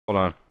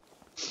Hold on.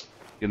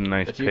 Get a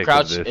nice If you pic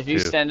crouch, of this if you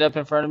too. stand up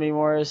in front of me,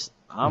 Morris,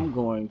 I'm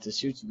going to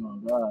shoot you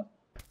on God.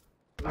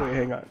 Wait,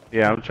 hang on.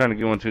 Yeah, I'm trying to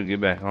get one too. Get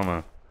back. Hold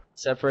on.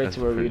 Separate That's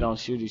to where we pretty- don't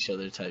shoot each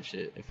other type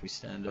shit if we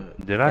stand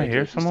up. Did I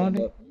hear If you stand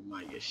somebody? up, you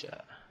might get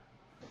shot.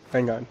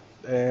 Hang on.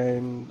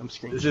 And I'm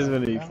screenshotting. This is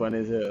gonna be fun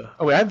as hell.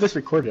 Oh wait, I have this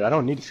recorded. I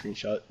don't need a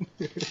screenshot.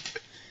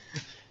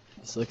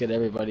 Let's look at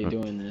everybody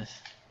doing this.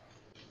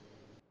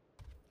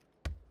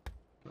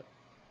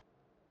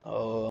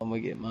 Oh, I'm gonna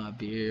get my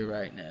beer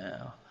right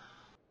now.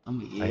 I'm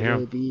gonna I hear get a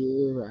 'em.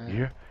 beer right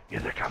now. Yeah,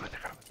 they're coming.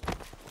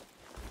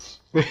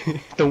 They're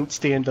coming. Don't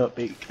stand up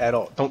at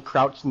all. Don't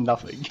crouch.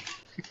 Nothing.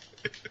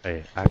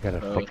 Hey, I got a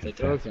Bro, if fucking they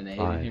throw a fast grenade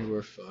line. in here,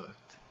 we're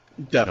fucked.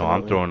 Definitely. No,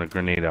 I'm throwing a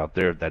grenade out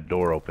there if that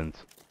door opens.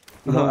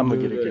 No, I'm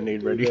gonna get a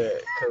grenade ready.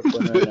 Cook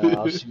one right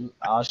now.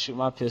 I'll shoot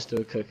my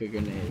pistol, cook a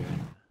grenade.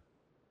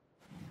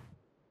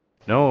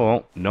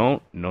 No. I'm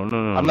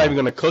not even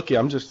gonna cook it.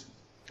 I'm just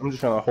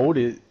gonna hold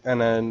it,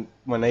 and then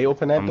when they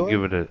open that I'm door,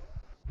 gonna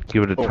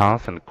give it a Oh.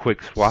 toss and a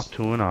quick swap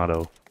to an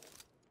auto.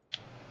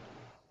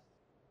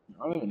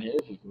 I don't even hear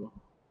people.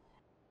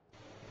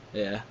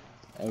 Yeah.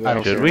 I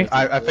don't Should care. we?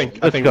 I think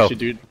Let's we go. should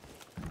do.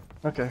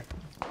 Okay.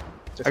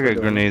 Just I for got doing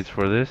grenades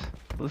for this.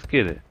 Let's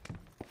get it.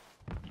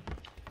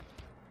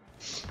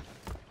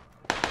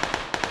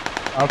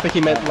 I don't think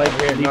he meant like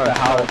Here, leave north, the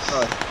house.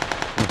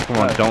 Come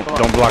on,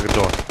 don't block a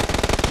door.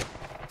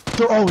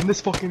 They're all in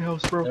this fucking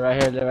house, bro. They're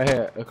right here, they're right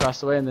here.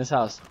 Across the way in this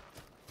house.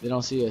 They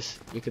don't see us.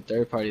 We could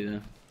third party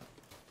them.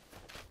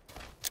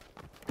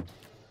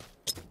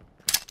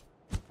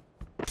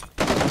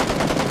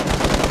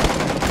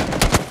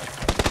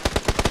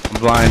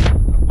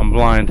 I'm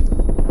blind.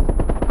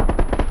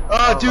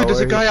 Oh, dude, there's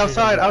a guy where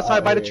outside. he's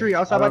Outside by the at. tree.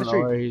 Outside I by don't the know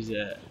tree. where he's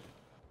at.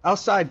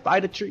 Outside by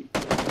the tree.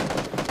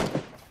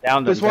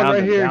 Down them, There's one down right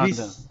them, here. down He's.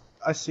 them.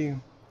 I see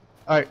him.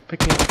 All right,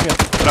 pick me up. Pick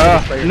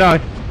me up. No,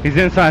 he's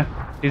inside.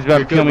 He's about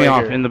You're to kill good me right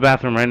off here. in the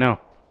bathroom right now.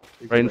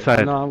 Right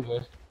inside. No, I'm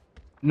good.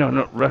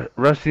 No,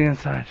 rush the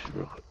inside.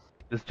 Real quick.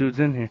 This dude's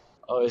in here.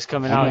 Oh, he's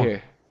coming One out more.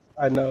 here.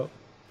 I know.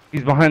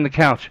 He's behind the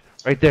couch.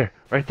 Right there.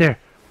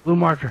 Blue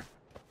marker.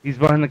 He's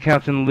behind the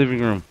couch in the living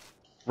room.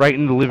 Right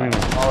in the living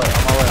room. I'm on my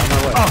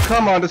way. Oh,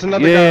 come on. There's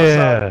another guy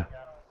outside. Yeah.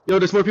 Yo,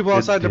 there's more people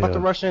outside. They're about to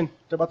deal.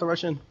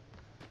 rush in.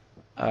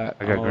 Alright,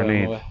 I got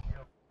grenades.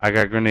 I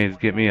got grenades.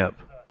 Get me up.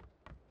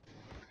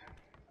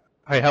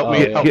 Hey, help Oh, me.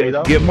 yeah. Help me,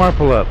 though. Get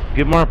Marple up.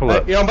 Get Marple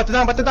up. Yo, I'm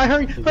about to die.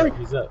 Hurry.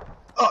 He's up.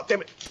 Oh,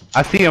 damn it.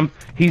 I see him.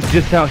 He's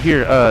just out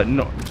here.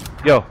 No.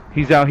 Yo,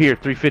 he's out here.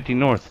 350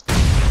 north.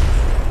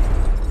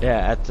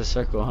 Yeah, at the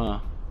circle, huh?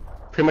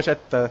 Pretty much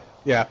at the.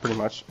 Yeah, pretty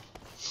much.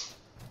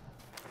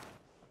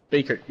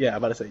 Baker. Yeah, I'm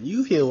about to say,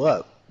 you heal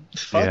up.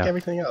 Fuck Yeah.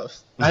 everything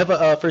else. I have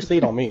a first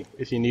aid on me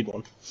if you need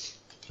one.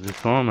 Just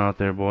saw him out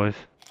there, boys.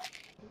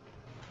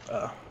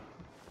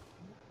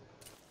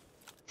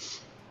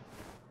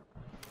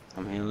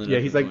 I'm handling Yeah,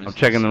 it, he's like- boys. I'm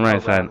checking the right Oh,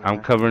 side. right. I'm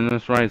covering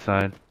this right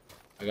side.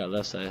 I got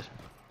left side.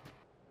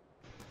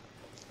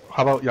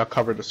 How about y'all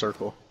cover the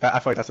circle? I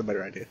feel like that's a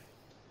better idea.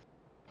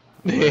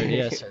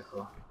 Yeah,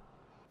 circle.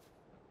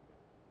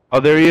 Oh,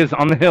 there he is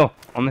on the hill.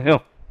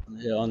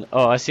 Yeah,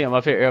 oh, I see him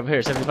up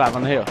here, 75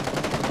 on the hill.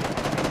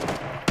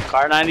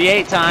 Car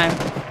 98 time.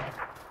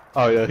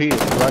 Oh yeah, he is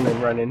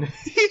running.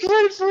 He's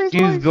running for his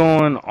He's life.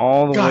 going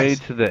all the way Guys,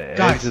 to the edge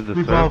Guys, of the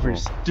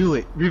revolvers, circle. do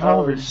it.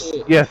 Revolvers. Oh,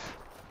 shit. Yes.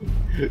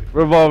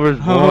 Revolvers,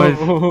 boys.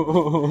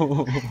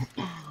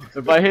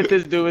 If I hit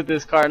this dude with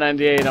this car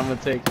 98, I'm gonna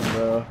take him,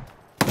 bro.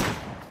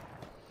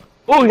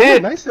 Oh, Yeah,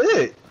 hit! nice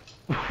hit.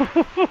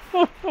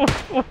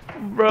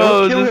 Bro,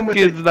 Don't kill him this with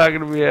kid's it. not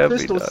gonna be happy,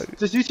 Pistols. dog.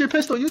 Just use your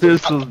pistol.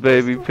 Pistols,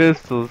 baby,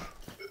 pistols.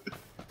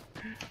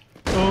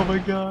 Oh my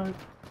god.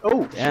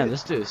 Oh, Damn, shit.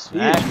 this dude's He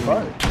is smacking.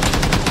 fun.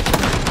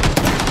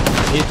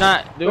 He's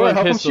not doing Alright,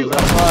 help him pistols. shoot.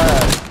 That's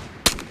why.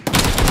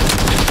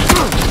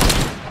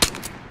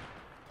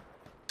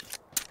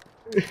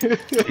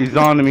 He's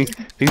on to me.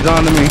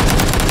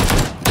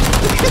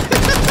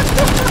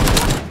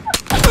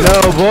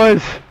 No,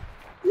 boys.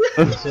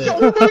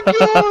 Oh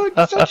my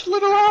god, such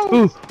little house.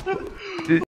 Ooh,